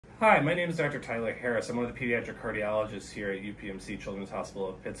Hi, my name is Dr. Tyler Harris. I'm one of the pediatric cardiologists here at UPMC Children's Hospital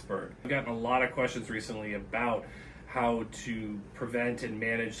of Pittsburgh. I've gotten a lot of questions recently about how to prevent and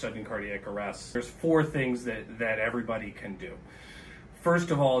manage sudden cardiac arrest. There's 4 things that everybody can do. First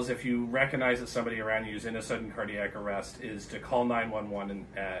of all is if you recognize that somebody around you is in a sudden cardiac arrest is to call 911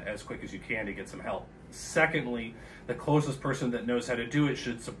 as quick as you can to get some help. Secondly, the closest person that knows how to do it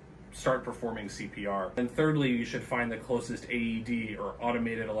should start performing CPR. And thirdly, you should find the closest AED or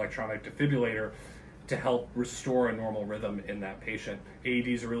automated electronic defibrillator to help restore a normal rhythm in that patient.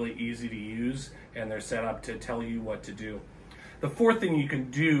 AEDs are really easy to use and they're set up to tell you what to do. The 4th thing you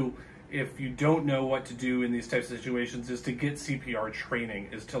can do if you don't know what to do in these types of situations is to get CPR training,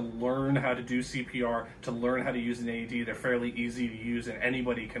 is to learn how to do CPR, to learn how to use an AED. They're fairly easy to use and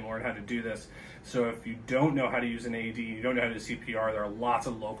anybody can learn how to do this. So if you don't know how to use an AED, you don't know how to do CPR, there are lots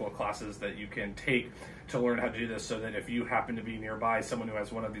of local classes that you can take to learn how to do this so that if you happen to be nearby someone who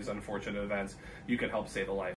has one of these unfortunate events, you can help save a life.